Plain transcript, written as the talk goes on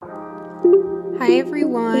Hi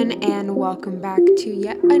everyone, and welcome back to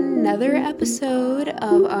yet another episode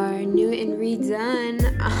of our new and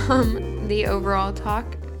redone the overall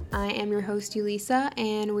talk. I am your host Ulisa,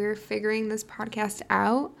 and we're figuring this podcast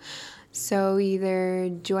out. So either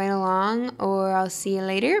join along or I'll see you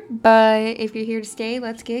later. But if you're here to stay,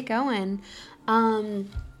 let's get going.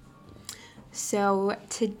 So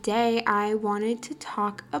today I wanted to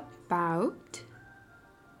talk about.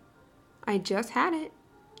 I just had it.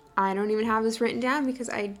 I don't even have this written down because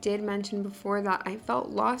I did mention before that I felt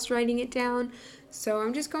lost writing it down, so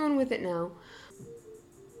I'm just going with it now.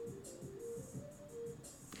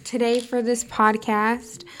 Today for this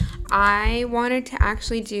podcast, I wanted to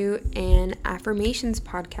actually do an affirmations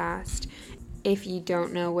podcast. If you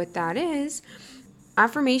don't know what that is,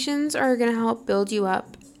 affirmations are going to help build you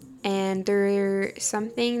up, and they're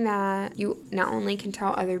something that you not only can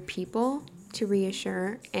tell other people to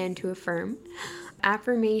reassure and to affirm.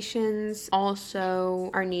 Affirmations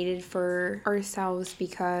also are needed for ourselves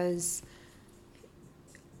because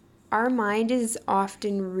our mind is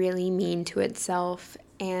often really mean to itself,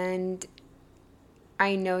 and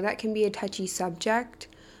I know that can be a touchy subject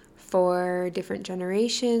for different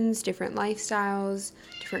generations, different lifestyles,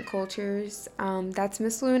 different cultures. That's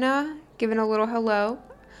Miss Luna giving a little hello.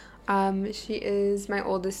 She is my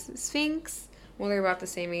oldest Sphinx. Well, they're about the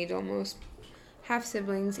same age almost. Half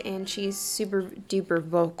siblings, and she's super duper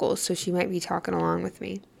vocal, so she might be talking along with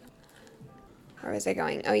me. Where was I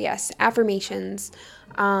going? Oh yes, affirmations.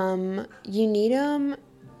 You need them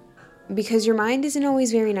because your mind isn't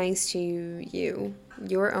always very nice to you,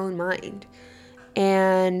 your own mind.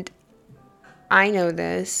 And I know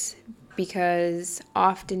this because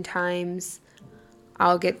oftentimes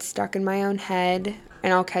I'll get stuck in my own head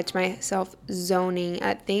and I'll catch myself zoning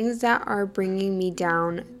at things that are bringing me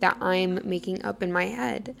down that I'm making up in my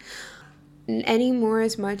head. Anymore,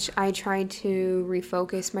 as much I try to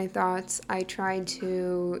refocus my thoughts, I try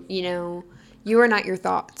to, you are not your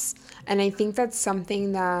thoughts. And I think that's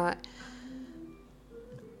something that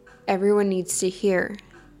everyone needs to hear.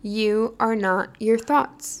 You are not your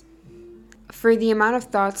thoughts. For the amount of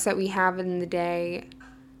thoughts that we have in the day,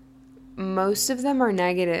 most of them are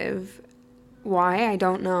negative. Why? I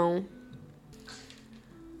don't know.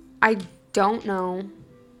 I don't know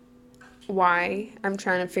why. I'm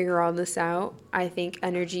trying to figure all this out. I think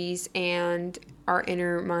energies and our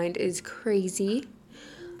inner mind is crazy.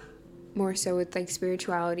 More so with like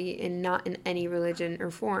spirituality, and not in any religion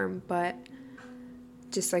or form, but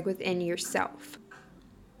just like within yourself.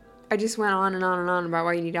 I just went on and on and on about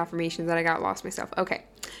why you need affirmations that I got lost myself. Okay.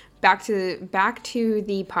 Back to the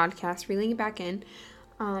podcast, reeling it back in.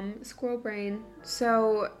 Squirrel brain.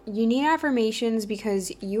 So you need affirmations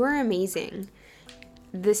because you are amazing.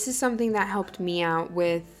 This is something that helped me out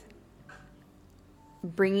with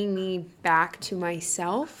bringing me back to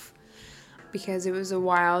myself, because it was a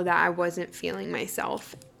while that I wasn't feeling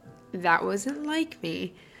myself. That wasn't like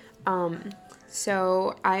me.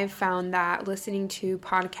 So I've found that listening to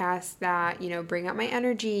podcasts that, bring up my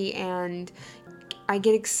energy and I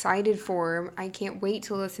get excited for, I can't wait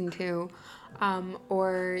to listen to,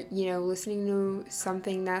 or, listening to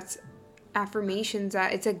something that's affirmations,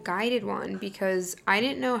 that it's a guided one, because I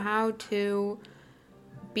didn't know how to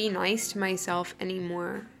be nice to myself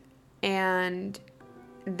anymore. And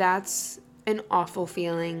that's an awful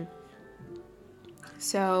feeling.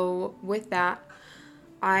 So with that,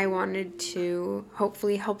 I wanted to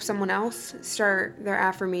hopefully help someone else start their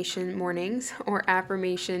affirmation mornings or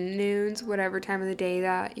affirmation noons, whatever time of the day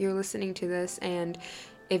that you're listening to this. And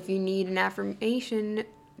if you need an affirmation,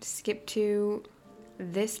 skip to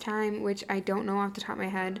this time, which I don't know off the top of my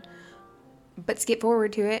head, but skip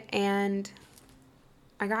forward to it and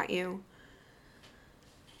I got you.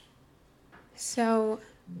 So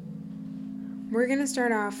we're going to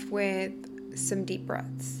start off with some deep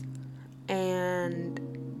breaths, and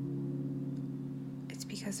it's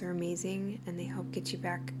because they're amazing and they help get you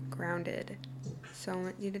back grounded. So I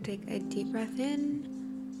want you to take a deep breath in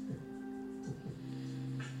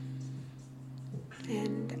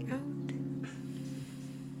and out.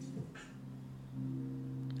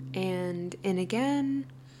 And in again.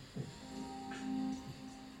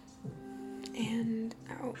 And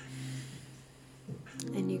out.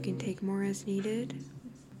 And you can take more as needed.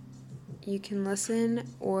 You can listen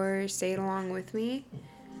or say it along with me.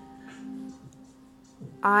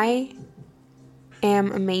 I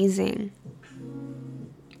am amazing.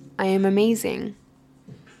 I am amazing.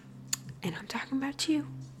 And I'm talking about you.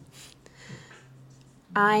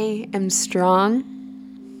 I am strong.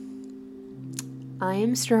 I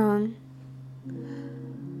am strong.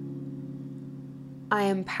 I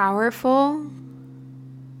am powerful.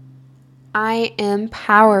 I am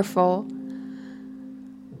powerful.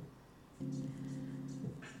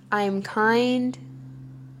 I am kind.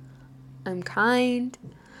 I'm kind.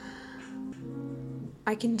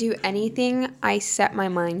 I can do anything I set my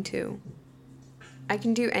mind to. I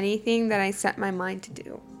can do anything that I set my mind to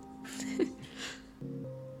do.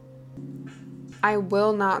 I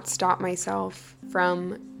will not stop myself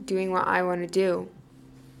from doing what I want to do.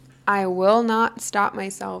 I will not stop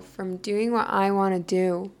myself from doing what I want to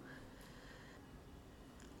do.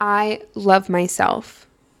 I love myself.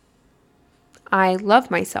 I love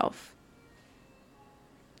myself.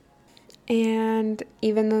 And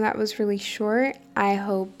even though that was really short, I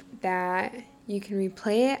hope that you can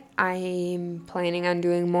replay it. I'm planning on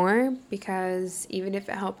doing more because even if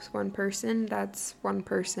it helps one person, that's one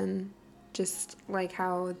person, just like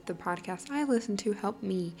how the podcast I listen to helped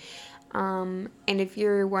me. And if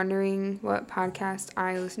you're wondering what podcast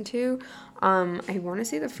I listen to, I want to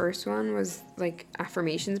say the first one was like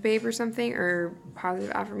Affirmations Babe or something, or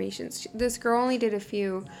Positive Affirmations. This girl only did a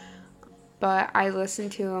few, but I listen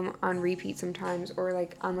to them on repeat sometimes, or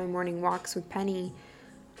like on my morning walks with Penny,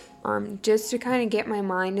 just to kind of get my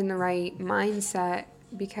mind in the right mindset,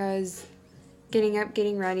 because getting up,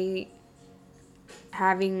 getting ready,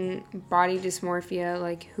 having body dysmorphia,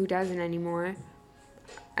 like who doesn't anymore?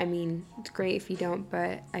 I mean, it's great if you don't,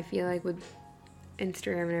 but I feel like with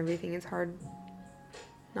Instagram and everything, it's hard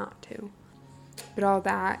not to. But all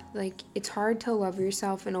that, like, it's hard to love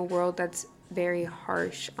yourself in a world that's very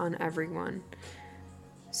harsh on everyone.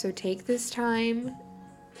 So take this time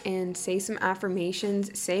and say some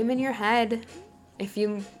affirmations. Say them in your head. If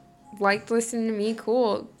you like listening to me,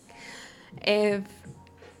 cool. If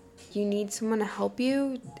you need someone to help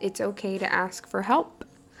you, it's okay to ask for help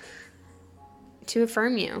to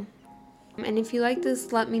affirm you. And if you like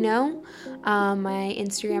this, let me know. My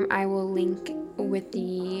Instagram I will link with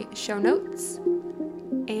the show notes.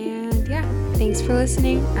 And yeah, thanks for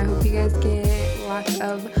listening. I hope you guys get lots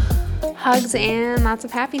of hugs and lots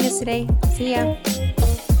of happiness today. See ya.